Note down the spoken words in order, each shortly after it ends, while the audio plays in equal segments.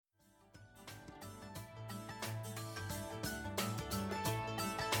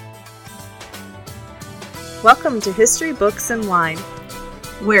Welcome to History, Books, and Wine,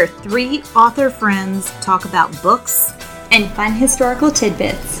 where three author friends talk about books and fun historical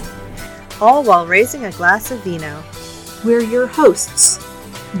tidbits, all while raising a glass of vino. We're your hosts,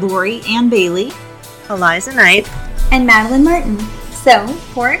 Lori Ann Bailey, Eliza Knight, and Madeline Martin. So,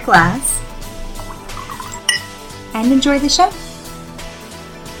 pour a glass and enjoy the show.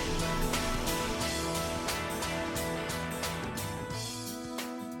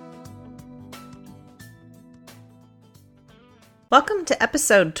 Welcome to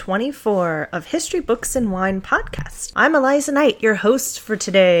episode 24 of History, Books, and Wine podcast. I'm Eliza Knight, your host for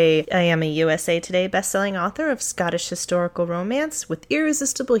today. I am a USA Today bestselling author of Scottish historical romance with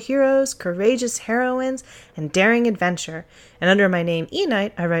irresistible heroes, courageous heroines, and daring adventure. And under my name E.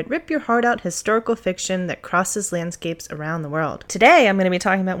 Knight, I write rip your heart out historical fiction that crosses landscapes around the world. Today, I'm going to be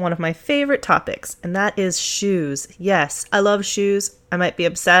talking about one of my favorite topics, and that is shoes. Yes, I love shoes. I might be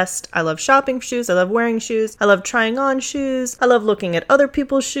obsessed. I love shopping shoes. I love wearing shoes. I love trying on shoes. I love looking at other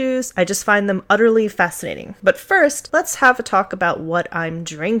people's shoes. I just find them utterly fascinating. But first, let's have a talk about what I'm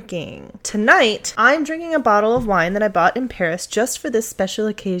drinking. Tonight, I'm drinking a bottle of wine that I bought in Paris just for this special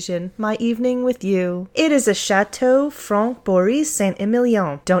occasion, my evening with you. It is a Chateau Franc Boris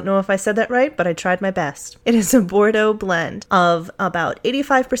Saint-Emilion. Don't know if I said that right, but I tried my best. It is a Bordeaux blend of about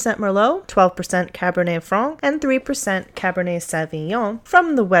 85% Merlot, 12% Cabernet Franc, and 3% Cabernet Sauvignon.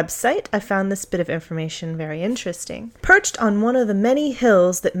 From the website, I found this bit of information very interesting. Perched on one of the many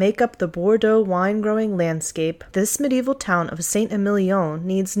hills that make up the Bordeaux wine-growing landscape, this medieval town of Saint-Emilion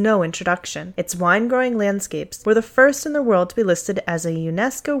needs no introduction. Its wine-growing landscapes were the first in the world to be listed as a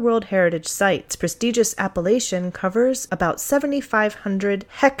UNESCO World Heritage Site. Its prestigious appellation covers about 7,500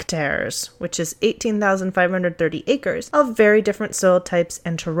 hectares, which is 18,530 acres, of very different soil types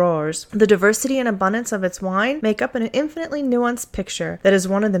and terroirs. The diversity and abundance of its wine make up an infinitely nuanced picture that is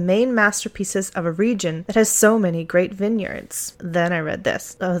one of the main masterpieces of a region that has so many great vineyards. Then I read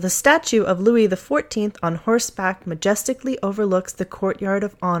this. The statue of Louis XIV on horseback majestically overlooks the courtyard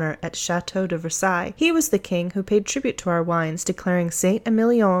of honor at Chateau de Versailles. He was the king who paid tribute to our wines, declaring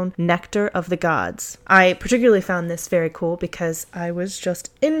Saint-Emilion nectar of the gods. I particularly found this very cool because I was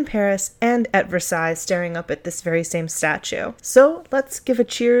just in Paris and at Versailles staring up at this very same statue. So let's give a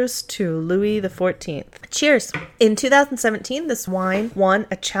cheers to Louis XIV. Cheers! In 2017, this wine won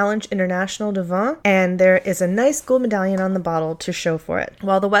a Challenge International de Vin, and there is a nice gold medallion on the bottle to show for it.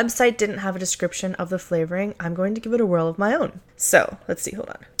 While the website didn't have a description of the flavoring, I'm going to give it a whirl of my own. So, let's see, hold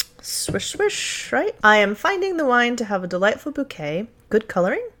on. Swish, swish, right? I am finding the wine to have a delightful bouquet, good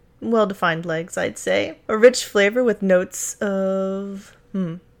coloring, well-defined legs, I'd say, a rich flavor with notes of,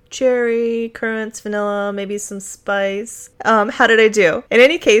 cherry, currants, vanilla, maybe some spice. How did I do? In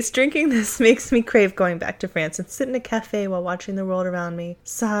any case, drinking this makes me crave going back to France and sit in a cafe while watching the world around me.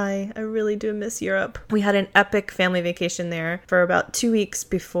 Sigh, I really do miss Europe. We had an epic family vacation there for about 2 weeks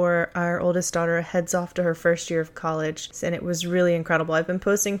before our oldest daughter heads off to her first year of college, and it was really incredible. I've been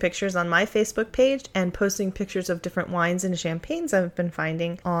posting pictures on my Facebook page and posting pictures of different wines and champagnes I've been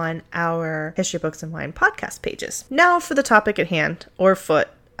finding on our History, Books, and Wine podcast pages. Now for the topic at hand, or foot.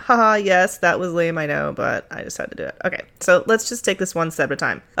 Haha, yes, that was lame, I know, but I just had to do it. Okay, so let's just take this one step at a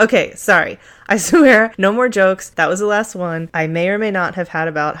time. Okay, sorry. I swear, no more jokes. That was the last one. I may or may not have had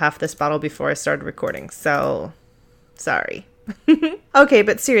about half this bottle before I started recording, so sorry. Okay,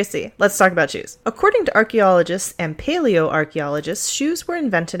 but seriously, let's talk about shoes. According to archaeologists and paleoarchaeologists, shoes were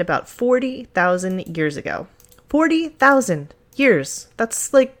invented about 40,000 years ago. 40,000 years.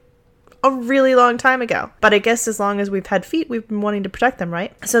 That's like a really long time ago. But I guess as long as we've had feet, we've been wanting to protect them,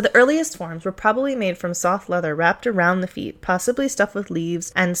 right? So the earliest forms were probably made from soft leather wrapped around the feet, possibly stuffed with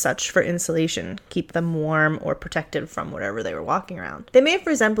leaves and such for insulation, keep them warm or protected from whatever they were walking around. They may have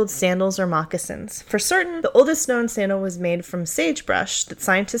resembled sandals or moccasins. For certain, the oldest known sandal was made from sagebrush that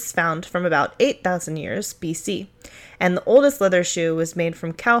scientists found from about 8,000 years BC. And the oldest leather shoe was made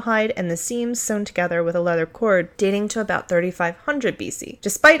from cowhide and the seams sewn together with a leather cord dating to about 3500 BC.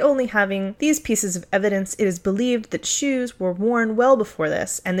 Despite only having these pieces of evidence, it is believed that shoes were worn well before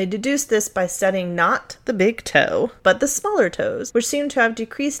this, and they deduced this by studying not the big toe, but the smaller toes, which seem to have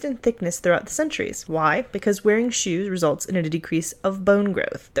decreased in thickness throughout the centuries. Why? Because wearing shoes results in a decrease of bone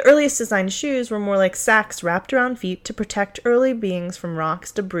growth. The earliest designed shoes were more like sacks wrapped around feet to protect early beings from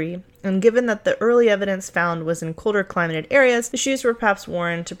rocks, debris, and given that the early evidence found was in colder climated areas, the shoes were perhaps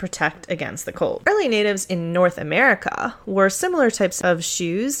worn to protect against the cold. Early natives in North America wore similar types of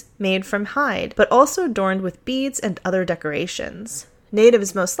shoes made from hide, but also adorned with beads and other decorations.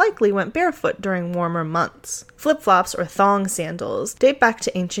 Natives most likely went barefoot during warmer months. Flip-flops or thong sandals date back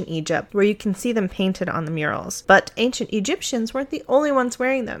to ancient Egypt, where you can see them painted on the murals. But ancient Egyptians weren't the only ones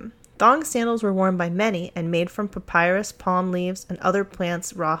wearing them. Thong sandals were worn by many and made from papyrus, palm leaves, and other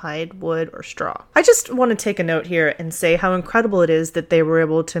plants, rawhide, wood, or straw. I just want to take a note here and say how incredible it is that they were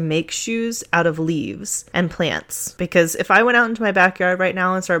able to make shoes out of leaves and plants. Because if I went out into my backyard right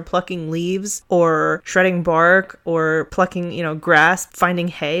now and started plucking leaves or shredding bark or plucking, grass, finding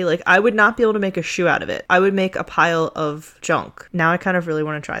hay, I would not be able to make a shoe out of it. I would make a pile of junk. Now I kind of really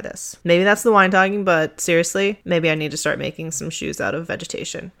want to try this. Maybe that's the wine talking, but seriously, maybe I need to start making some shoes out of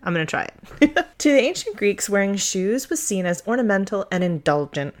vegetation. I'm going to try it. To the ancient Greeks, wearing shoes was seen as ornamental and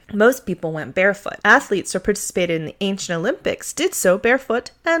indulgent. Most people went barefoot. Athletes who participated in the ancient Olympics did so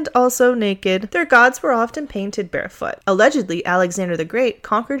barefoot and also naked. Their gods were often painted barefoot. Allegedly, Alexander the Great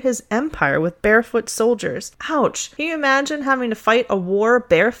conquered his empire with barefoot soldiers. Ouch! Can you imagine having to fight a war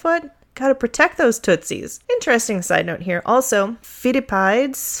barefoot? Gotta protect those tootsies. Interesting side note here. Also,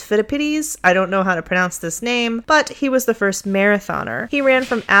 Philippides, I don't know how to pronounce this name, but he was the first marathoner. He ran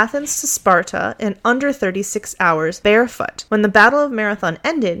from Athens to Sparta in under 36 hours barefoot. When the Battle of Marathon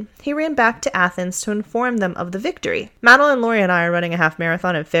ended, he ran back to Athens to inform them of the victory. Madeline, Lori, and I are running a half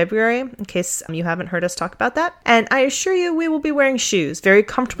marathon in February, in case you haven't heard us talk about that. And I assure you we will be wearing shoes, very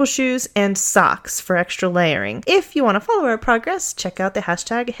comfortable shoes, and socks for extra layering. If you want to follow our progress, check out the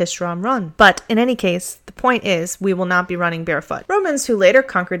hashtag HisRomRun. But in any case, the point is we will not be running barefoot. Romans, who later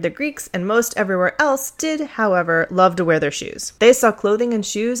conquered the Greeks and most everywhere else, did, however, love to wear their shoes. They saw clothing and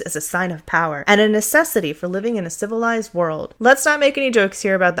shoes as a sign of power and a necessity for living in a civilized world. Let's not make any jokes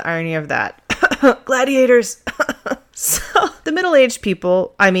here about the irony of that. Gladiators! So, the middle-aged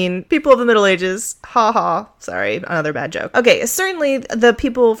people of the Middle Ages, sorry, another bad joke. Okay, certainly the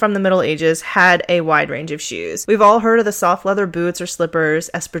people from the Middle Ages had a wide range of shoes. We've all heard of the soft leather boots or slippers,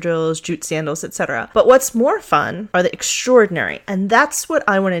 espadrilles, jute sandals, etc. But what's more fun are the extraordinary, and that's what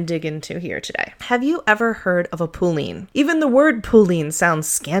I want to dig into here today. Have you ever heard of a pulleen? Even the word pulleen sounds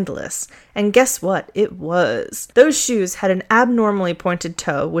scandalous. And guess what? It was. Those shoes had an abnormally pointed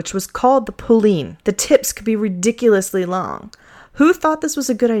toe, which was called the pulleen. The tips could be ridiculously long. Who thought this was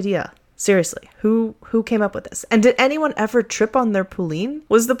a good idea? Seriously, who came up with this? And did anyone ever trip on their pulleen?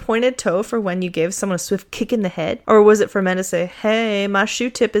 Was the pointed toe for when you gave someone a swift kick in the head? Or was it for men to say, hey, my shoe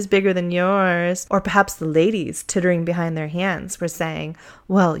tip is bigger than yours? Or perhaps the ladies, tittering behind their hands, were saying,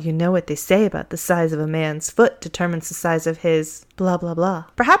 well, you know what they say about the size of a man's foot determines the size of his blah, blah, blah.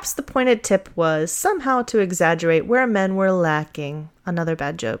 Perhaps the pointed tip was somehow to exaggerate where men were lacking. Another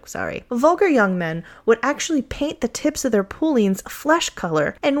bad joke, sorry. Vulgar young men would actually paint the tips of their pulleens flesh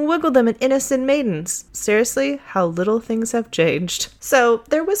color and wiggle them at innocent maidens. Seriously, how little things have changed. So,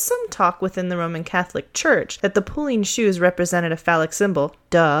 there was some talk within the Roman Catholic Church that the pulleen shoes represented a phallic symbol,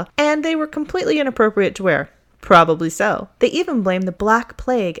 and they were completely inappropriate to wear. Probably so. They even blamed the Black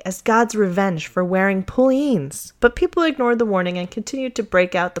Plague as God's revenge for wearing pulleens. But people ignored the warning and continued to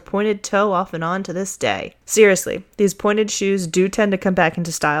break out the pointed toe off and on to this day. Seriously, these pointed shoes do tend to come back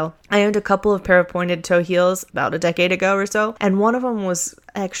into style. I owned a couple of pair of pointed toe heels about a decade ago or so, and one of them was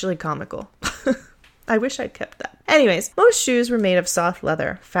actually comical. I wish I'd kept that. Anyways, most shoes were made of soft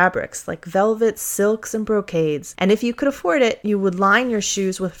leather, fabrics like velvets, silks, and brocades. And if you could afford it, you would line your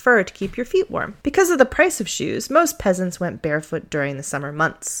shoes with fur to keep your feet warm. Because of the price of shoes, most peasants went barefoot during the summer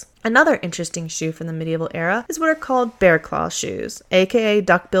months. Another interesting shoe from the medieval era is what are called bear claw shoes, aka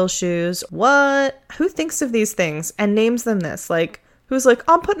duckbill shoes. What? Who thinks of these things and names them this? Who's like,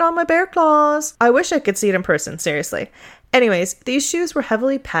 I'm putting on my bear claws? I wish I could see it in person, seriously. Anyways, these shoes were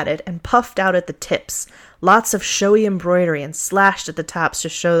heavily padded and puffed out at the tips. Lots of showy embroidery and slashed at the tops to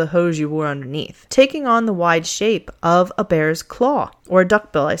show the hose you wore underneath, taking on the wide shape of a bear's claw, or a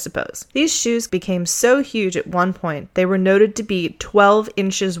duckbill, I suppose. These shoes became so huge at one point, they were noted to be 12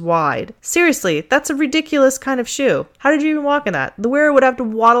 inches wide. Seriously, that's a ridiculous kind of shoe. How did you even walk in that? The wearer would have to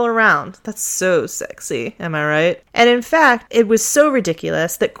waddle around. That's so sexy, am I right? And in fact, it was so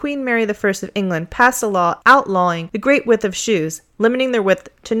ridiculous that Queen Mary I of England passed a law outlawing the great width of shoes, limiting their width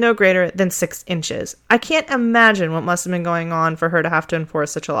to no greater than 6 inches. I can't imagine what must have been going on for her to have to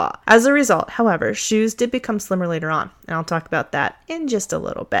enforce such a law. As a result, however, shoes did become slimmer later on, and I'll talk about that in just a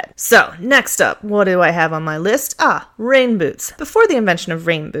little bit. So, next up, what do I have on my list? Rain boots. Before the invention of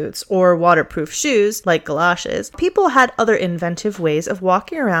rain boots, or waterproof shoes, like galoshes, people had other inventive ways of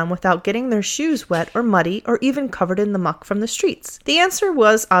walking around without getting their shoes wet or muddy or even covered in the muck from the streets. The answer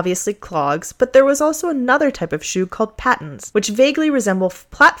was obviously clogs, but there was also another type of shoe called pattens, which vaguely resemble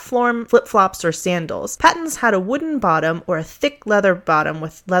platform flip-flops or sandals. Pattens had a wooden bottom or a thick leather bottom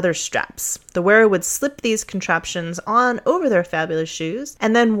with leather straps. The wearer would slip these contraptions on over their fabulous shoes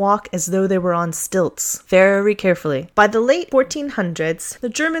and then walk as though they were on stilts, very carefully. By the late 1400s, the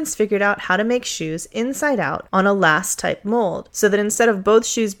Germans figured out how to make shoes inside out on a last-type mold, so that instead of both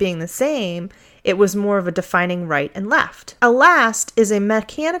shoes being the same, it was more of a defining right and left. A last is a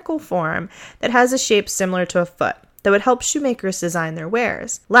mechanical form that has a shape similar to a foot that would help shoemakers design their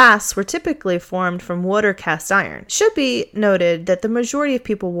wares. Lasts were typically formed from wood or cast iron. It should be noted that the majority of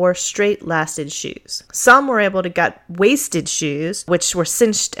people wore straight lasted shoes. Some were able to get waisted shoes, which were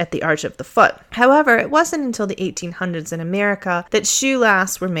cinched at the arch of the foot. However, it wasn't until the 1800s in America that shoe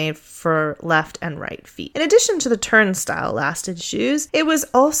lasts were made for left and right feet. In addition to the turnstile lasted shoes, it was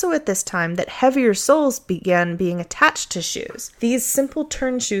also at this time that heavier soles began being attached to shoes. These simple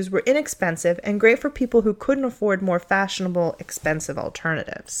turn shoes were inexpensive and great for people who couldn't afford more fashionable, expensive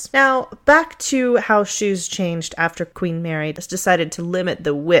alternatives. Now, back to how shoes changed after Queen Mary decided to limit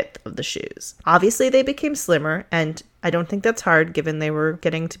the width of the shoes. Obviously, they became slimmer, and I don't think that's hard given they were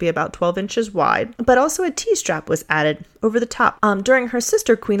getting to be about 12 inches wide, but also a T-strap was added over the top. During her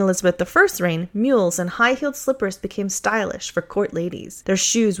sister Queen Elizabeth I's reign, mules and high-heeled slippers became stylish for court ladies. Their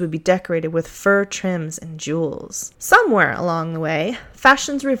shoes would be decorated with fur trims and jewels. Somewhere along the way,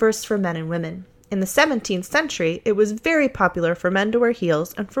 fashions reversed for men and women. In the 17th century, it was very popular for men to wear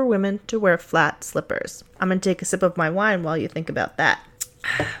heels and for women to wear flat slippers. I'm going to take a sip of my wine while you think about that.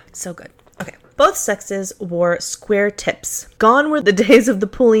 So good. Okay. Both sexes wore square tips. Gone were the days of the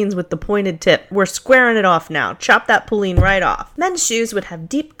pulleens with the pointed tip. We're squaring it off now. Chop that pulleen right off. Men's shoes would have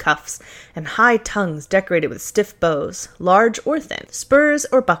deep cuffs and high tongues decorated with stiff bows, large or thin, spurs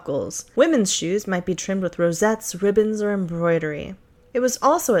or buckles. Women's shoes might be trimmed with rosettes, ribbons, or embroidery. It was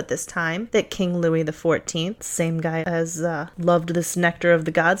also at this time that King Louis XIV, same guy as loved this nectar of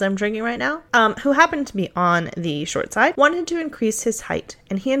the gods I'm drinking right now, who happened to be on the short side, wanted to increase his height,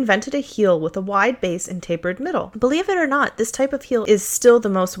 and he invented a heel with a wide base and tapered middle. Believe it or not, this type of heel is still the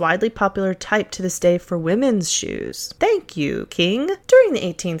most widely popular type to this day for women's shoes. Thank you, King. During the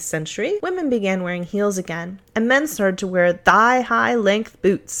 18th century, women began wearing heels again, and men started to wear thigh-high length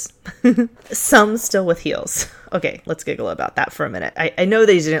boots. Some still with heels. Okay, let's giggle about that for a minute. I know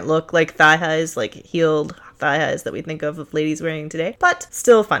they didn't look like thigh highs, like heeled thigh highs that we think of ladies wearing today, but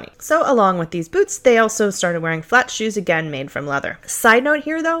still funny. So along with these boots, they also started wearing flat shoes again made from leather. Side note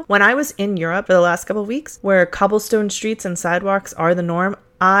here though, when I was in Europe for the last couple of weeks, where cobblestone streets and sidewalks are the norm,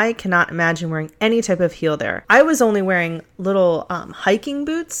 I cannot imagine wearing any type of heel there. I was only wearing little hiking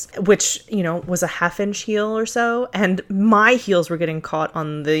boots, which, was a half-inch heel or so, and my heels were getting caught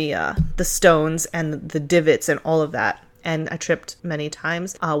on the stones and the divots and all of that. And I tripped many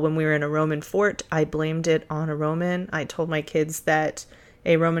times. When we were in a Roman fort, I blamed it on a Roman. I told my kids that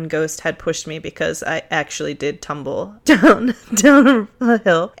a Roman ghost had pushed me because I actually did tumble down a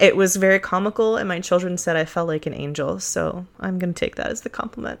hill. It was very comical, and my children said I felt like an angel, so I'm going to take that as the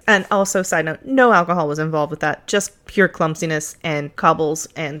compliment. And also, side note, no alcohol was involved with that, just pure clumsiness and cobbles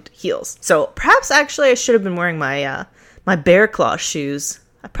and heels. So perhaps actually I should have been wearing my my bear claw shoes.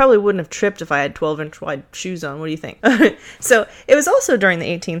 I probably wouldn't have tripped if I had 12-inch wide shoes on. What do you think? So it was also during the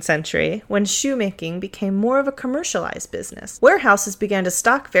 18th century when shoemaking became more of a commercialized business. Warehouses began to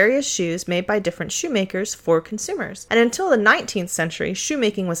stock various shoes made by different shoemakers for consumers. And until the 19th century,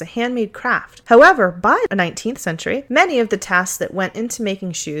 shoemaking was a handmade craft. However, by the 19th century, many of the tasks that went into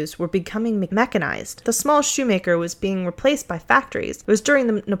making shoes were becoming mechanized. The small shoemaker was being replaced by factories. It was during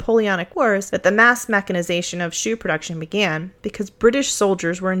the Napoleonic Wars that the mass mechanization of shoe production began because British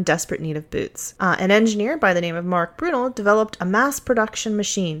soldiers were in desperate need of boots. An engineer by the name of Mark Brunel developed a mass production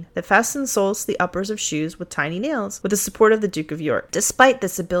machine that fastened soles to the uppers of shoes with tiny nails, with the support of the Duke of York. Despite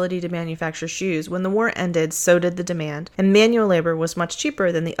this ability to manufacture shoes, when the war ended, so did the demand, and manual labor was much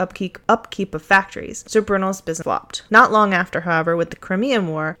cheaper than the upkeep of factories, so Brunel's business flopped. Not long after, however, with the Crimean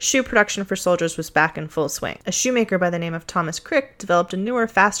War, shoe production for soldiers was back in full swing. A shoemaker by the name of Thomas Crick developed a newer,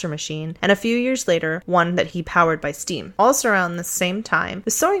 faster machine, and a few years later, one that he powered by steam. Also around the same time, the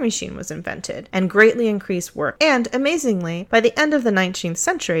sewing machine was invented and greatly increased work. And, amazingly, by the end of the 19th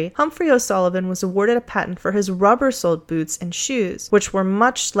century, Humphrey O'Sullivan was awarded a patent for his rubber-soled boots and shoes, which were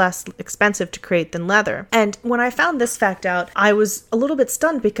much less expensive to create than leather. And when I found this fact out, I was a little bit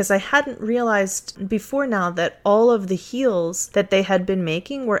stunned because I hadn't realized before now that all of the heels that they had been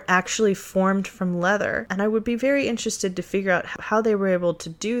making were actually formed from leather. And I would be very interested to figure out how they were able to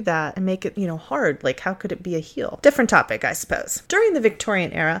do that and make it, hard. Like, how could it be a heel? Different topic, I suppose. During the Victorian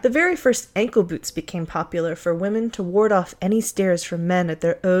Victorian era, the very first ankle boots became popular for women to ward off any stares from men at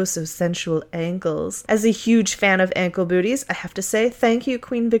their oh-so-sensual ankles. As a huge fan of ankle booties, I have to say thank you,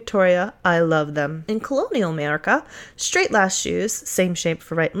 Queen Victoria. I love them. In colonial America, straight-laced shoes, same shape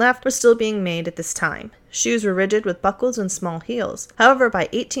for right and left, were still being made at this time. Shoes were rigid with buckles and small heels. However, by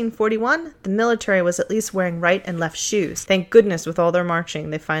 1841, the military was at least wearing right and left shoes. Thank goodness with all their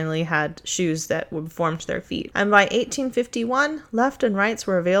marching, they finally had shoes that would form to their feet. And by 1851, left and rights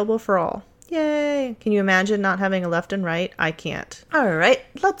were available for all. Yay! Can you imagine not having a left and right? I can't. Alright,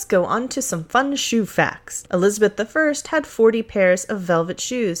 let's go on to some fun shoe facts. Elizabeth I had 40 pairs of velvet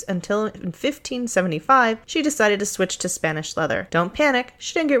shoes until in 1575 she decided to switch to Spanish leather. Don't panic,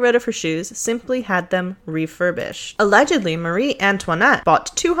 she didn't get rid of her shoes, simply had them refurbished. Allegedly, Marie Antoinette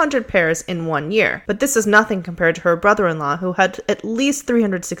bought 200 pairs in 1 year, but this is nothing compared to her brother-in-law who had at least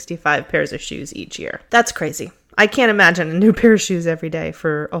 365 pairs of shoes each year. That's crazy. I can't imagine a new pair of shoes every day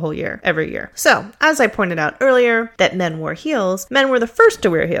for a whole year, every year. So, as I pointed out earlier, that men wore heels, men were the first to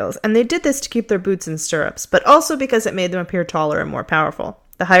wear heels, and they did this to keep their boots in stirrups, but also because it made them appear taller and more powerful.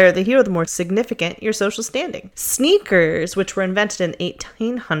 The higher the heel, the more significant your social standing. Sneakers, which were invented in the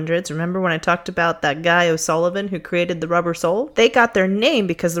 1800s, remember when I talked about that guy O'Sullivan who created the rubber sole? They got their name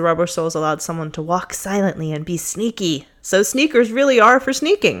because the rubber soles allowed someone to walk silently and be sneaky. So sneakers really are for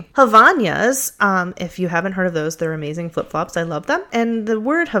sneaking. Havanias, if you haven't heard of those, they're amazing flip-flops. I love them. And the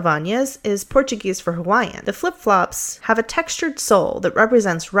word Havanias is Portuguese for Hawaiian. The flip-flops have a textured sole that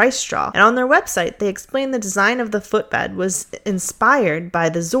represents rice straw. And on their website, they explain the design of the footbed was inspired by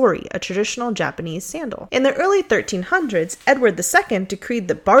the zori, a traditional Japanese sandal. In the early 1300s, Edward II decreed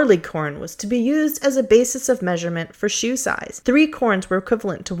that barley corn was to be used as a basis of measurement for shoe size. 3 corns were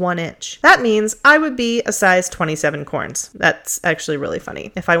equivalent to 1 inch. That means I would be a size 27 corn. That's actually really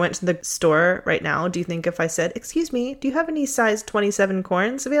funny. If I went to the store right now, do you think if I said, "Excuse me, do you have any size 27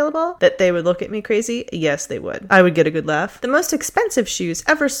 corns available?" that they would look at me crazy? Yes, they would. I would get a good laugh. The most expensive shoes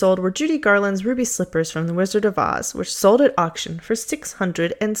ever sold were Judy Garland's ruby slippers from The Wizard of Oz, which sold at auction for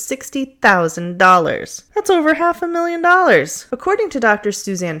 $660,000. That's over $500,000. According to Dr.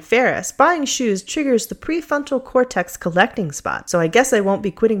 Suzanne Ferris, buying shoes triggers the prefrontal cortex collecting spot, so I guess I won't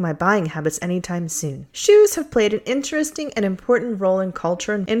be quitting my buying habits anytime soon. Shoes have played an interesting and important role in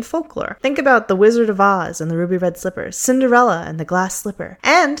culture and in folklore. Think about The Wizard of Oz and the ruby red slippers, Cinderella and the glass slipper.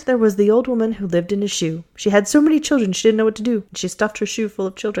 And there was the old woman who lived in a shoe. She had so many children she didn't know what to do. She stuffed her shoe full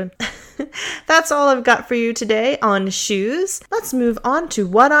of children. That's all I've got for you today on shoes. Let's move on to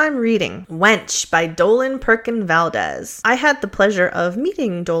what I'm reading. Wench by Dolen Perkin Valdez. I had the pleasure of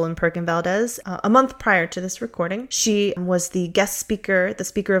meeting Dolen Perkin Valdez a month prior to this recording. She was the guest speaker, the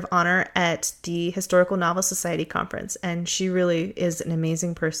speaker of honor at the Historical Novel Society conference, and she really is an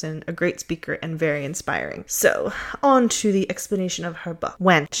amazing person, a great speaker, and very inspiring. So, on to the explanation of her book.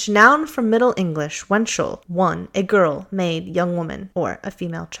 Wench, noun from Middle English, wenchel, one, a girl, maid, young woman, or a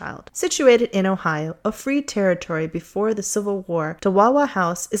female child. Situated in Ohio, a free territory before the Civil War, Tawawa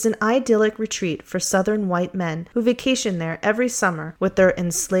House is an idyllic retreat for Southern white men who vacation there every summer with their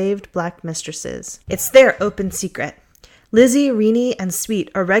enslaved black mistresses. It's their open secret. Lizzie, Renee, and Sweet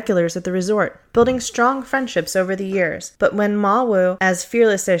are regulars at the resort, building strong friendships over the years. But when Mawu, as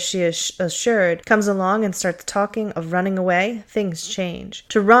fearless as she is assured, comes along and starts talking of running away, things change.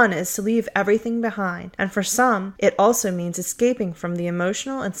 To run is to leave everything behind, and for some, it also means escaping from the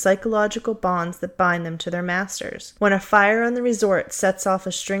emotional and psychological bonds that bind them to their masters. When a fire on the resort sets off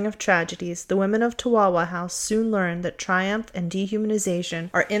a string of tragedies, the women of Tawawa House soon learn that triumph and dehumanization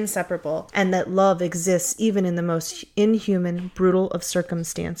are inseparable, and that love exists even in the most inhuman, brutal of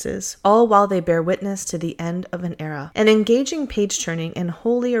circumstances, all while they bear witness to the end of an era. An engaging page-turning and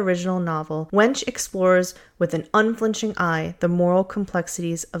wholly original novel, Wench explores with an unflinching eye the moral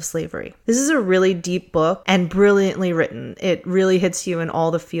complexities of slavery. This is a really deep book and brilliantly written. It really hits you in all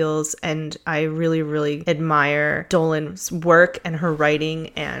the feels, and I really, really admire Dolen's work and her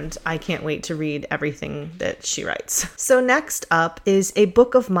writing, and I can't wait to read everything that she writes. So next up is A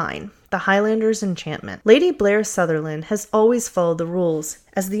Book of Mine, The Highlander's Enchantment. Lady Blair Sutherland has always followed the rules.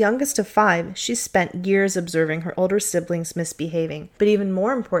 As the youngest of 5, she's spent years observing her older siblings misbehaving, but even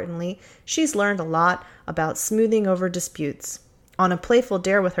more importantly, she's learned a lot about smoothing over disputes. On a playful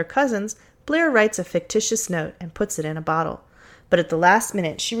dare with her cousins, Blair writes a fictitious note and puts it in a bottle. But at the last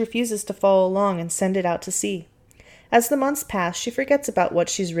minute, she refuses to follow along and send it out to sea. As the months pass, she forgets about what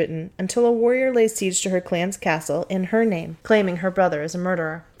she's written until a warrior lays siege to her clan's castle in her name, claiming her brother as a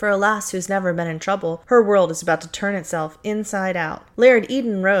murderer. For a lass who's never been in trouble, her world is about to turn itself inside out. Laird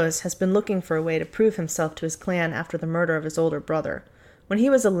Eden Rose has been looking for a way to prove himself to his clan after the murder of his older brother. When he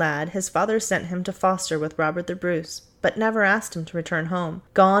was a lad, his father sent him to foster with Robert the Bruce, but never asked him to return home.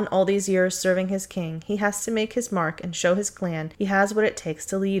 Gone all these years serving his king, he has to make his mark and show his clan he has what it takes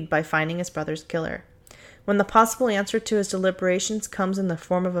to lead by finding his brother's killer. When the possible answer to his deliberations comes in the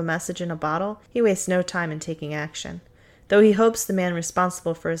form of a message in a bottle, he wastes no time in taking action. Though he hopes the man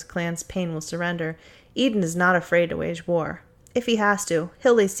responsible for his clan's pain will surrender, Eden is not afraid to wage war. If he has to,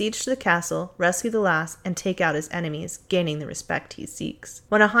 he'll lay siege to the castle, rescue the lass, and take out his enemies, gaining the respect he seeks.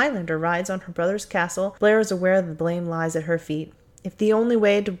 When a Highlander rides on her brother's castle, Blair is aware the blame lies at her feet. If the only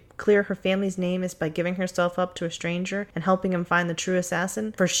way to clear her family's name is by giving herself up to a stranger and helping him find the true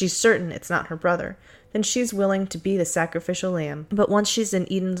assassin, for she's certain it's not her brother, then she's willing to be the sacrificial lamb. But once she's in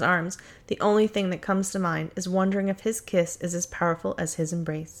Eden's arms, the only thing that comes to mind is wondering if his kiss is as powerful as his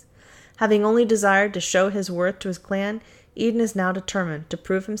embrace. Having only desired to show his worth to his clan, Eden is now determined to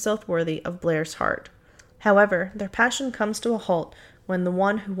prove himself worthy of Blair's heart. However, their passion comes to a halt when the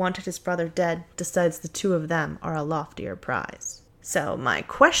one who wanted his brother dead decides the two of them are a loftier prize. So my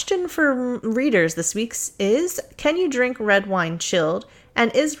question for readers this week is, can you drink red wine chilled?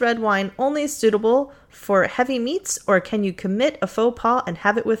 And is red wine only suitable for heavy meats, or can you commit a faux pas and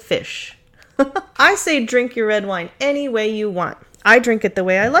have it with fish? I say drink your red wine any way you want. I drink it the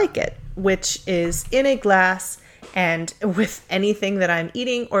way I like it, which is in a glass and with anything that I'm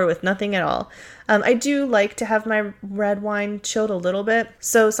eating or with nothing at all. I do like to have my red wine chilled a little bit,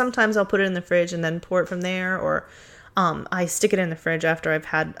 so sometimes I'll put it in the fridge and then pour it from there, or I stick it in the fridge after I've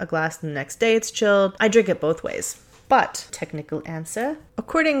had a glass and the next day it's chilled. I drink it both ways. But, technical answer,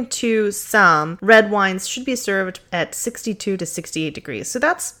 according to some, red wines should be served at 62 to 68 degrees. So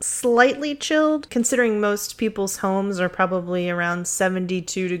that's slightly chilled, considering most people's homes are probably around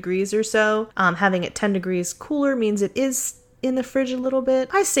 72 degrees or so. Having it 10 degrees cooler means it is in the fridge a little bit.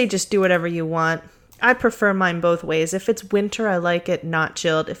 I say just do whatever you want. I prefer mine both ways. If it's winter, I like it not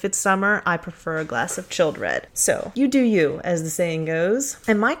chilled. If it's summer, I prefer a glass of chilled red. So, you do you, as the saying goes.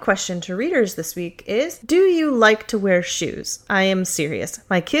 And my question to readers this week is, do you like to wear shoes? I am serious.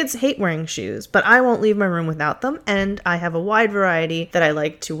 My kids hate wearing shoes, but I won't leave my room without them, and I have a wide variety that I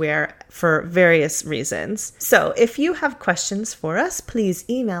like to wear for various reasons. So, if you have questions for us, please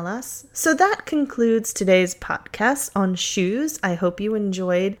email us. So that concludes today's podcast on shoes. I hope you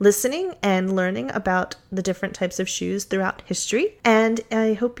enjoyed listening and learning about the different types of shoes throughout history, and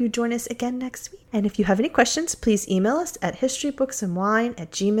I hope you join us again next week. And if you have any questions, please email us at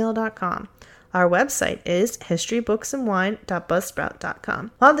historybooksandwine@gmail.com. Our website is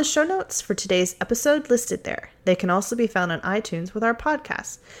historybooksandwine.buzzsprout.com. I'll have the show notes for today's episode listed there. They can also be found on iTunes with our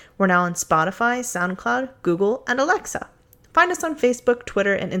podcast. We're now on Spotify, SoundCloud, Google, and Alexa. Find us on Facebook,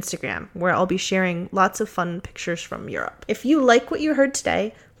 Twitter, and Instagram, where I'll be sharing lots of fun pictures from Europe. If you like what you heard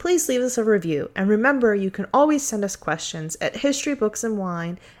today, please leave us a review. And remember, you can always send us questions at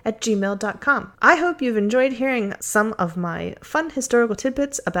historybooksandwine@gmail.com. I hope you've enjoyed hearing some of my fun historical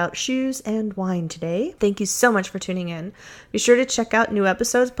tidbits about shoes and wine today. Thank you so much for tuning in. Be sure to check out new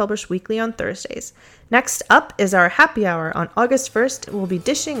episodes published weekly on Thursdays. Next up is our happy hour on August 1st. We'll be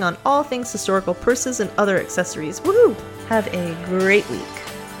dishing on all things historical purses and other accessories. Woohoo! Have a great week.